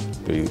Spurs,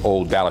 the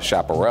old Dallas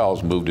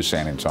Chaparrals, moved to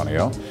San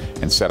Antonio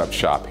and set up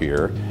shop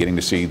here, getting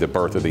to see the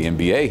birth of the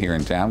NBA here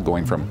in town,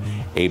 going from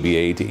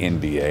ABA to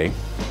NBA.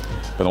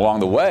 But along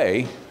the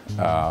way,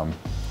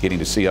 getting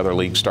to see other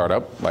leagues start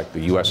up, like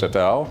the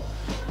USFL,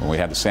 when we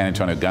had the San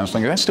Antonio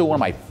Gunslingers. That's still one of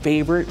my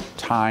favorite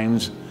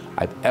times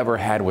I've ever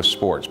had with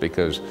sports,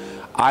 because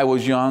I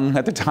was young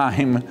at the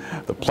time,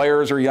 the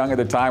players are young at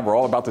the time, we're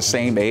all about the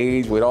same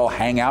age, we'd all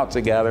hang out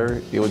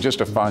together. It was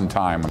just a fun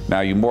time.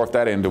 Now you morph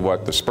that into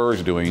what the Spurs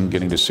are doing,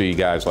 getting to see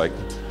guys like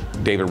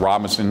David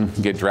Robinson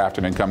get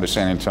drafted and come to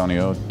San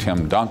Antonio,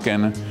 Tim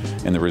Duncan,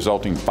 and the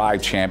resulting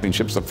 5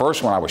 championships. The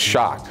first one I was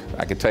shocked,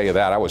 I can tell you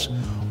that. I was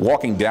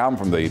walking down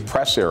from the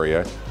press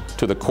area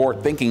to the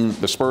court thinking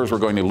the Spurs were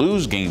going to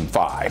lose Game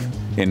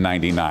 5 in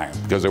 '99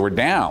 because they were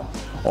down,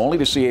 only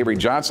to see Avery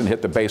Johnson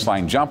hit the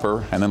baseline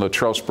jumper and then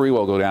Latrell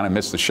Sprewell go down and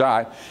miss the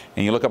shot.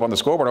 And you look up on the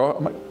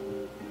scoreboard,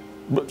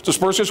 the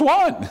Spurs just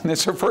won.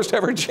 It's their first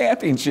ever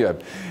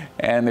championship.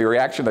 And the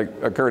reaction that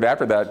occurred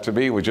after that to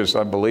me was just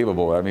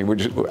unbelievable. I mean,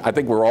 I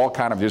think we're all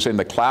kind of just in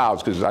the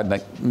clouds, because I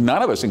think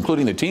none of us,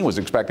 including the team, was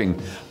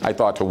expecting, I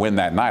thought, to win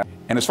that night.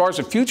 And as far as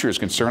the future is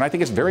concerned, I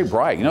think it's very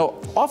bright. You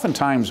know,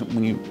 oftentimes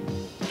when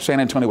San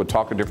Antonio would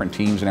talk to different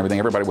teams and everything,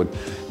 everybody would,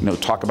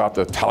 talk about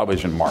the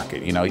television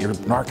market. Your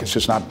market's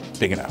just not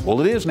big enough.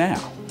 Well, it is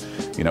now.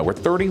 We're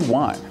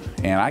 31,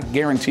 and I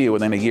guarantee you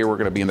within a year we're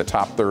going to be in the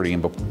top 30,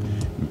 and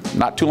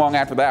not too long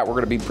after that we're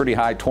going to be pretty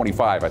high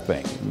 25, I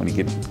think, when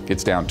it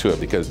gets down to it,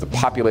 because the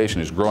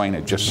population is growing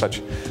at just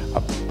such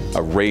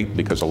a rate,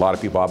 because a lot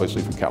of people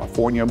obviously from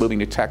California are moving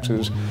to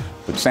Texas,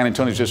 but San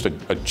Antonio is just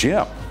a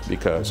gem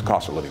because the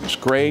cost of living is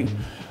great.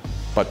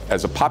 But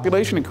as the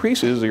population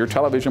increases, your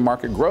television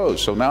market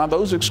grows. So now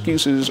those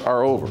excuses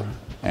are over.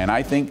 And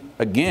I think,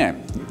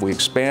 again, if we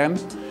expand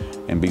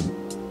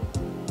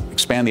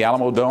the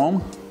Alamo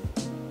Dome,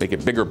 make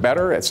it bigger,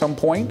 better at some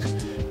point,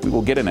 we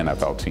will get an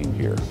NFL team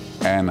here.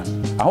 And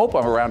I hope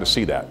I'm around to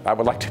see that. I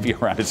would like to be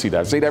around to see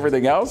that. I've seen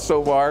everything else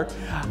so far.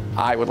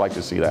 I would like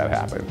to see that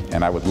happen.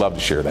 And I would love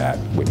to share that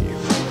with you.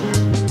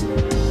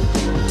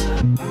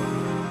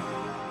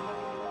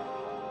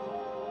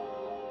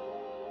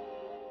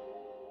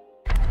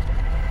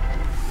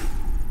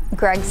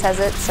 Greg says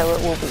it, so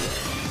it will be.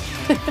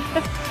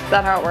 Is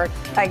that how it works?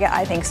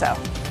 I think so.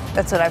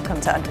 That's what I've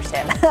come to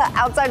understand.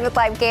 Outside with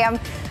Live Cam,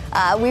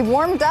 we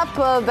warmed up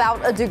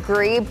about a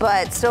degree,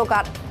 but still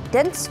got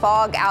dense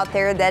fog out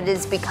there that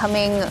is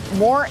becoming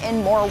more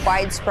and more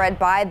widespread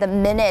by the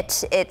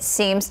minute, it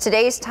seems.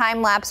 Today's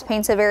time lapse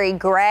paints a very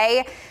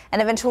gray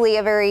and eventually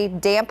a very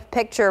damp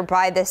picture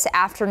by this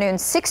afternoon.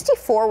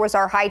 64 was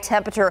our high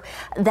temperature.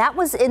 That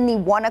was in the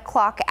 1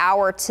 o'clock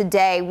hour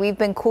today. We've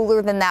been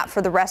cooler than that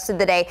for the rest of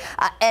the day.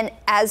 And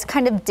as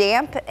kind of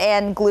damp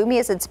and gloomy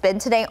as it's been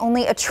today,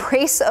 only a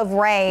trace of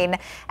rain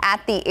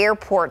at the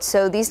airport.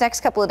 So these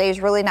next couple of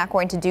days really not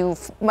going to do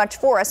much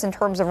for us in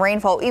terms of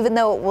rainfall, even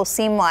though it will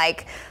seem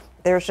like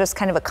there's just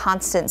kind of a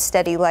constant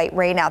steady light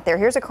rain out there.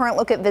 Here's a current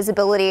look at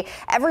visibility.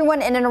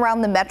 Everyone in and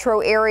around the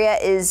metro area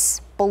is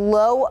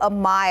below a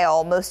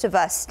mile. Most of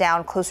us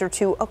down closer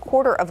to a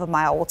quarter of a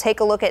mile. We'll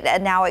take a look at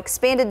a now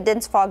expanded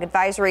dense fog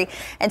advisory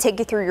and take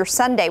you through your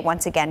Sunday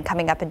once again,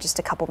 coming up in just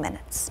a couple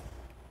minutes.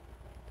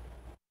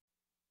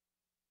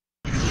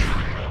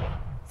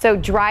 So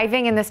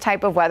driving in this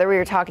type of weather, we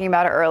were talking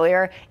about it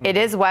earlier, it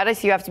is wet,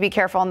 so you have to be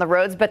careful on the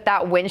roads, but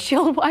that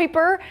windshield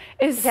wiper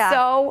is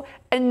so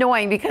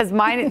annoying because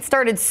mine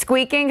started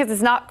squeaking because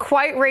it's not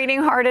quite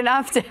raining hard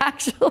enough to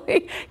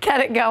actually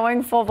get it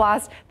going full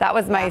blast. That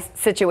was my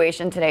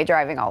situation today,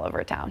 driving all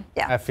over town.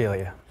 Yeah, I feel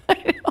you.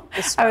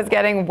 I was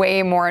getting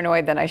way more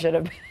annoyed than I should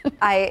have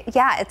been.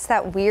 Yeah, it's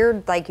that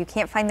weird, like you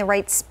can't find the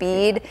right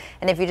speed,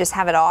 and if you just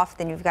have it off,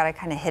 then you've got to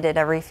kind of hit it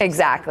every few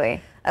Exactly.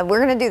 seconds.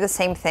 We're going to do the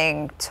same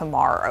thing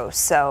tomorrow,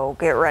 so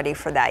get ready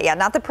for that. Yeah,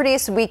 not the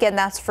prettiest weekend,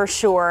 that's for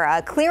sure.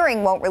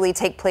 Clearing won't really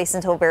take place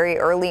until very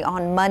early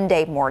on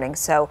Monday morning,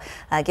 so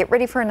get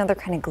ready for another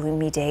kind of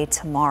gloomy day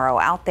tomorrow.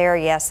 Out there,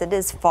 yes, it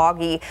is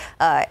foggy.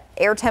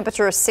 Air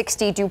temperature is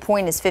 60, dew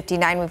point is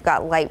 59. We've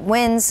got light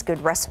winds,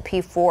 good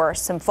recipe for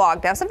some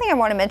fog. Now, something I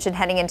want to mention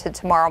heading into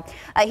tomorrow.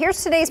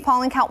 Here's today's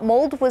pollen count.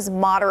 Mold was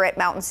moderate,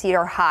 Mountain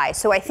Cedar high.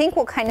 So I think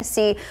we'll kind of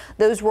see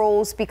those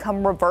roles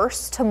become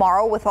reversed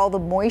tomorrow with all the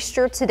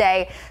moisture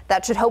today.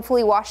 That should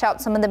hopefully wash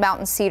out some of the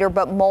Mountain Cedar,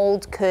 but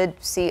mold could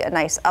see a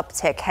nice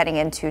uptick heading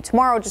into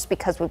tomorrow just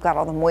because we've got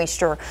all the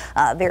moisture,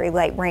 very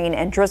light rain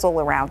and drizzle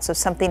around. So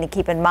something to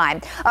keep in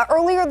mind.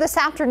 Earlier this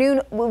afternoon,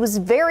 it was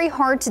very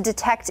hard to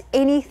detect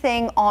anything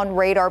on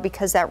radar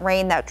because that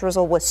rain, that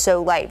drizzle was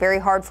so light, very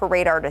hard for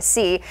radar to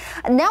see.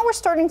 And now we're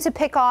starting to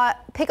pick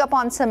up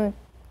on some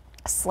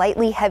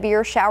slightly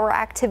heavier shower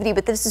activity,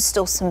 but this is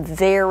still some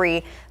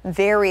very,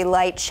 very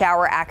light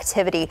shower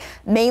activity,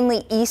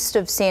 mainly east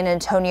of San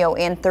Antonio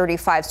and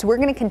 35. So we're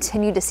going to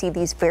continue to see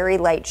these very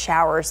light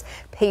showers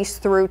pace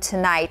through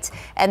tonight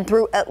and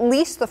through at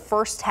least the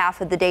first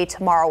half of the day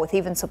tomorrow, with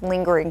even some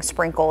lingering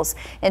sprinkles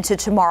into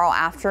tomorrow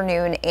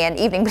afternoon and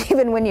evening. But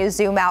even when you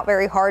zoom out,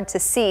 very hard to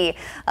see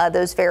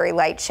those very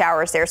light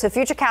showers there. So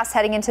Futurecast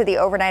heading into the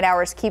overnight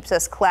hours keeps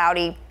us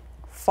cloudy,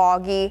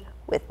 foggy,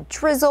 with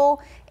drizzle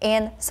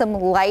and some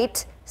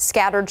light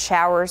scattered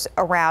showers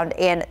around,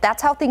 and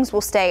that's how things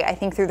will stay, I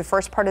think, through the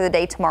first part of the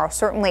day tomorrow,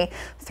 certainly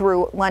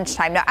through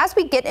lunchtime. Now, as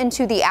we get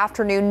into the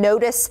afternoon,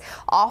 notice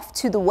off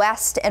to the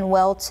west and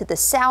well to the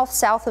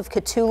south of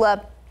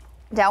Cotulla,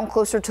 down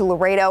closer to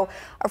Laredo.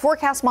 Our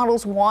forecast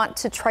models want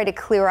to try to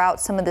clear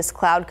out some of this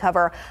cloud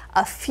cover.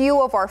 A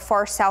few of our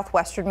far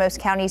southwesternmost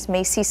counties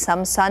may see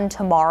some sun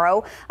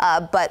tomorrow,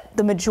 but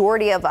the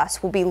majority of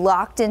us will be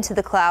locked into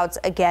the clouds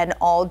again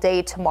all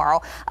day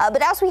tomorrow.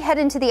 But as we head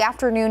into the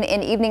afternoon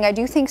and evening, I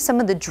do think some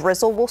of the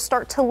drizzle will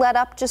start to let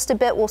up just a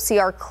bit. We'll see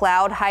our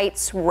cloud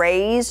heights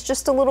raise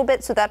just a little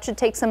bit, so that should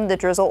take some of the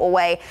drizzle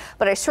away.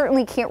 But I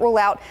certainly can't rule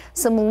out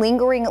some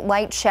lingering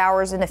light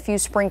showers and a few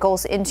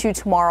sprinkles into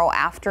tomorrow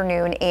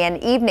afternoon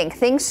and evening.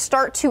 Things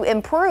start to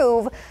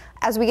improve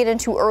as we get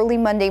into early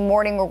Monday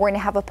morning. We're going to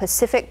have a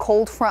Pacific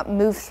cold front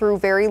move through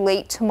very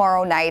late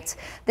tomorrow night.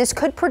 This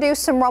could produce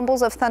some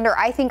rumbles of thunder,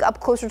 I think, up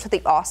closer to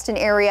the Austin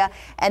area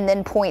and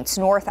then points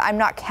north. I'm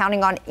not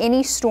counting on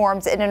any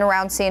storms in and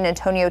around San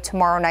Antonio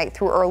tomorrow night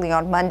through early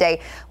on Monday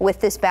with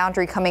this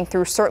boundary coming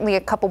through. Certainly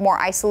a couple more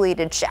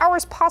isolated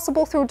showers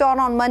possible through dawn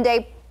on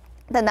Monday.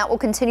 Then that will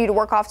continue to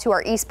work off to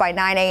our east by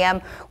 9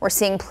 a.m. We're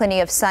seeing plenty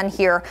of sun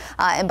here,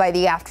 and by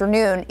the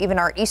afternoon, even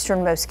our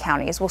easternmost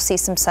counties will see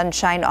some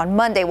sunshine on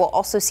Monday. We'll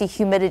also see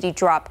humidity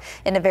drop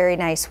in a very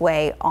nice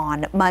way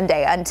on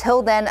Monday.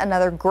 Until then,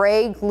 another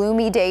gray,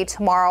 gloomy day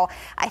tomorrow.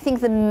 I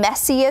think the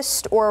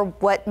messiest, or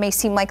what may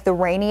seem like the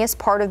rainiest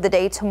part of the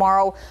day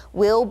tomorrow,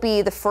 will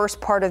be the first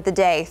part of the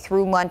day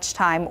through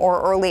lunchtime or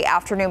early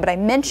afternoon. But I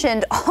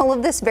mentioned all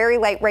of this very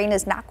light rain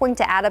is not going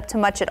to add up to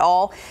much at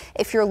all.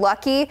 If you're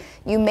lucky,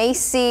 you may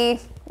see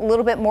a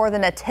little bit more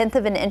than 1/10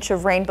 of an inch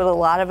of rain, but a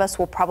lot of us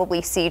will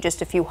probably see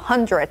just a few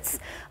hundredths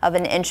of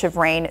an inch of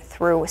rain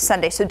through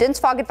Sunday. So dense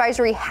fog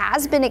advisory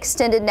has been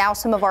extended now.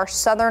 Some of our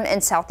southern and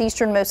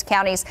southeasternmost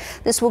counties.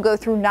 This will go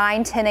through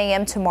 9-10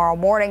 a.m. tomorrow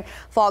morning.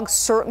 Fog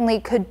certainly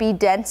could be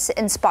dense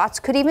in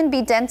spots, could even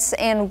be dense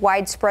and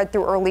widespread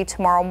through early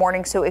tomorrow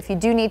morning. So if you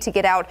do need to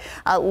get out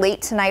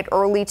late tonight,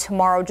 early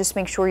tomorrow, just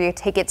make sure you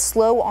take it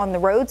slow on the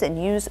roads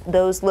and use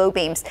those low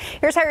beams.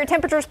 Here's how your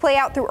temperatures play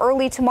out through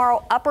early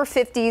tomorrow. Upper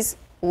 50s.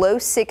 Low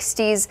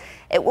 60s.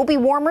 It will be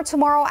warmer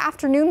tomorrow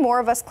afternoon. More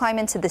of us climb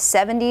into the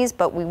 70s,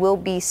 but we will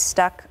be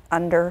stuck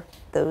under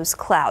those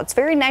clouds.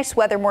 Very nice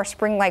weather, more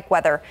spring-like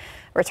weather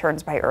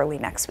returns by early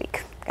next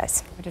week,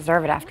 guys. We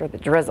deserve it after the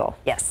drizzle.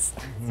 Yes.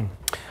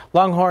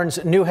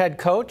 Longhorns' new head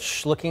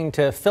coach looking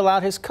to fill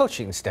out his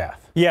coaching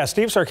staff. Yeah,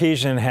 Steve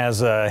Sarkisian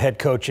has head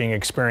coaching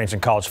experience in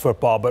college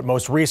football, but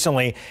most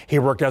recently he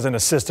worked as an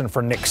assistant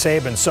for Nick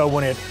Saban. So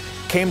when it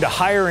came to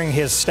hiring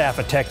his staff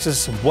at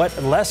Texas, what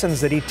lessons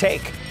did he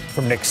take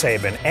from Nick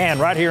Saban? And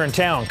right here in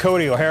town,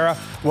 Cody O'Hara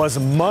was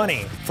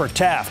money for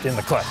Taft in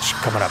the clutch.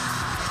 Coming up.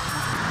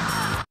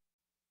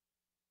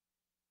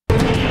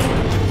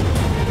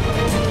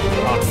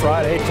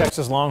 Friday,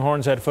 Texas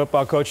Longhorns head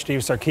football coach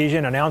Steve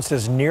Sarkisian announced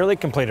his nearly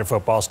completed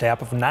football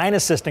staff of 9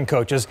 assistant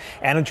coaches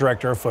and a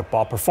director of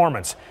football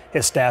performance.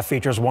 His staff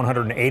features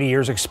 180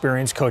 years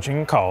experience coaching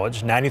in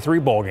college, 93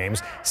 bowl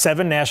games,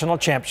 7 national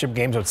championship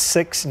games with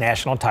 6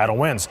 national title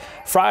wins.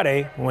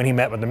 Friday, when he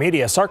met with the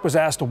media, Sark was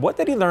asked what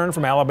did he learn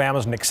from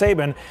Alabama's Nick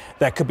Saban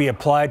that could be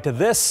applied to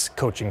this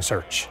coaching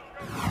search.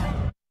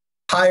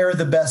 Hire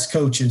the best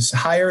coaches,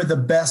 hire the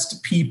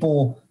best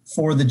people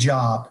for the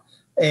job.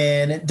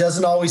 And it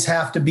doesn't always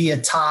have to be a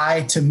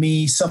tie to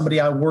me, somebody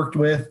I worked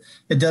with.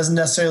 It doesn't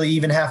necessarily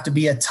even have to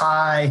be a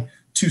tie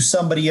to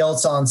somebody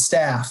else on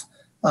staff.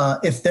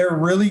 If they're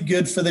really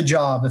good for the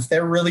job, if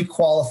they're really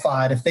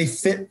qualified, if they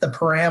fit the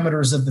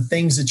parameters of the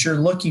things that you're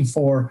looking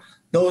for,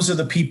 those are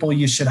the people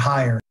you should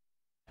hire.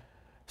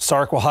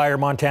 Sark will hire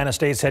Montana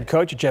State's head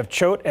coach Jeff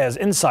Choate as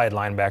inside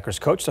linebackers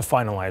coach to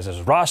finalize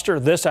his roster.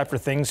 This after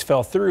things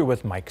fell through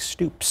with Mike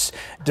Stoops.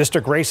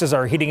 District races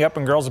are heating up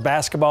in girls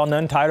basketball,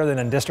 none tighter than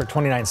in District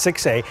 29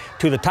 6A.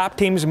 Two of the top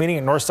teams meeting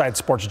at Northside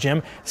Sports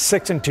Gym.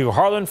 6-2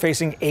 Harlan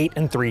facing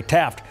 8-3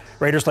 Taft.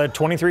 Raiders led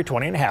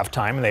 23-20 at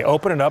halftime, and they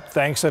open it up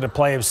thanks to the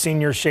play of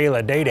senior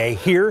Shayla Day.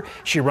 Here,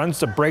 she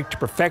runs the break to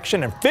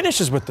perfection and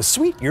finishes with the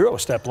sweet Euro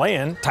step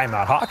lay-in.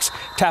 Timeout Hawks.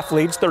 Taft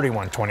leads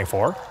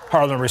 31-24.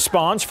 Harlan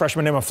responds.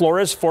 Freshman Emma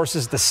Flores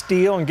forces the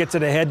steal and gets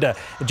it ahead to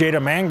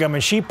Jada Mangum,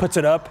 and she puts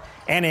it up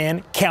and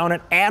in, count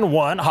it, and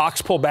one.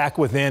 Hawks pull back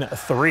within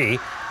 3.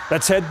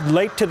 Let's head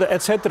to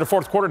the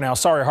fourth quarter now.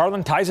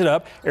 Harlan ties it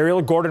up.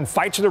 Ariel Gordon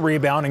fights for the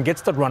rebound and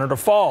gets the runner to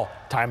fall.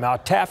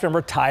 Timeout Taft, and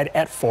we're tied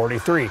at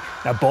 43.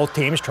 Now both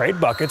teams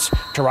trade buckets.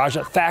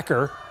 Taraja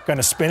Thacker going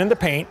to spin in the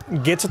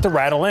paint, gets it to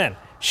rattle in.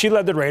 She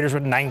led the Raiders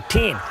with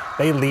 19.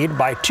 They lead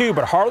by 2,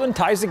 but Harlan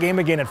ties the game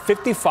again at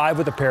 55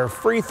 with a pair of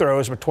free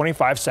throws with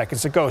 25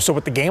 seconds to go. So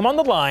with the game on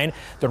the line,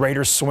 the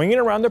Raiders swinging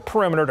around the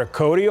perimeter to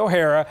Cody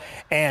O'Hara,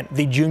 and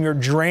the junior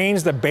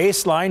drains the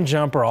baseline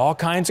jumper. All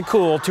kinds of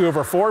cool. 2 of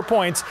her 4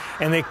 points,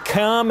 and they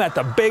come at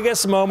the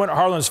biggest moment.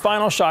 Harlan's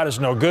final shot is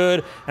no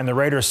good, and the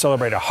Raiders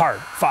celebrate a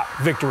hard-fought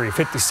victory,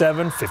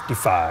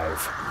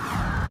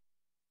 57-55.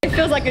 It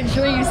feels like a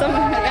dream.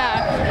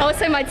 I always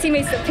say my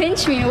teammates to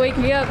pinch me and wake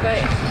me up, but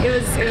it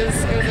was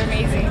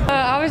amazing.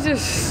 I was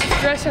just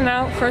stressing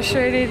out,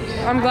 frustrated.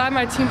 I'm glad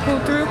my team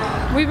pulled through.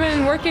 We've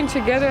been working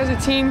together as a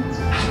team.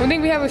 I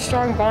think we have a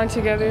strong bond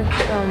together.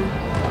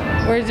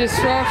 We're just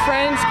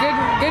friends,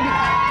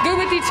 good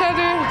with each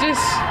other.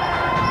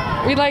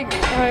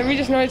 We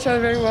just know each other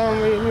very well,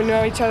 and we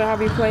know each other how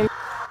we play.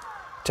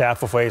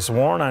 Taft will face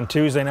Warren on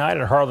Tuesday night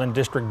at Harlan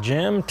District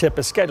Gym. Tip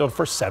is scheduled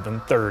for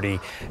 7:30.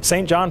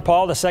 St. John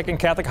Paul, the second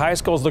Catholic high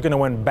school, is looking to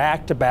win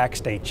back-to-back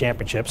state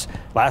championships.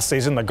 Last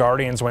season, the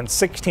Guardians went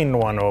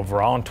 16-1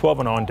 overall and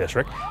 12-0 in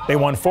district. They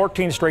won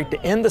 14 straight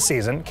to end the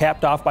season,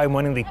 capped off by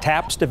winning the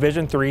TAPS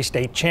Division III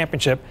state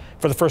championship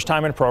for the first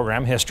time in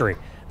program history.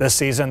 This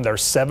season, they're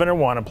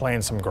 7-1 and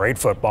playing some great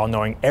football,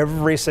 knowing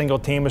every single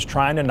team is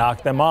trying to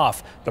knock them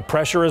off. The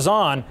pressure is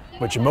on,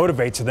 which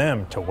motivates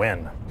them to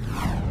win.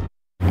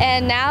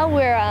 And now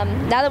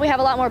now that we have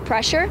a lot more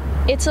pressure,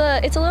 it's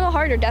a little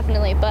harder,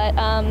 definitely, but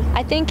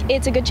I think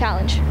it's a good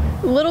challenge.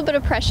 A little bit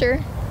of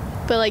pressure,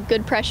 but like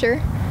good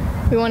pressure.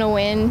 We want to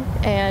win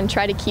and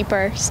try to keep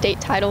our state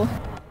title.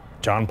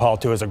 John Paul,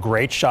 too, has a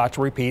great shot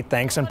to repeat,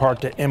 thanks in part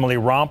to Emily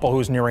Rompel,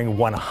 who's nearing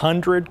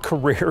 100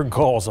 career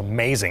goals.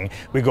 Amazing.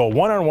 We go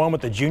one-on-one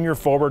with the junior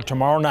forward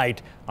tomorrow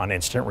night on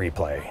Instant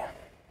Replay.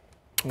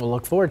 We'll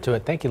look forward to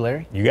it. Thank you,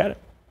 Larry. You got it.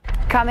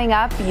 Coming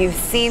up, you've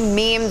seen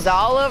memes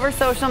all over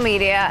social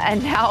media,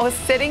 and now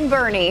Sitting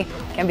Bernie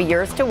can be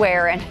yours to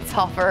wear, and it's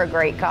all for a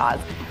great cause.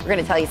 We're going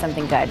to tell you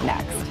something good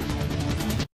next.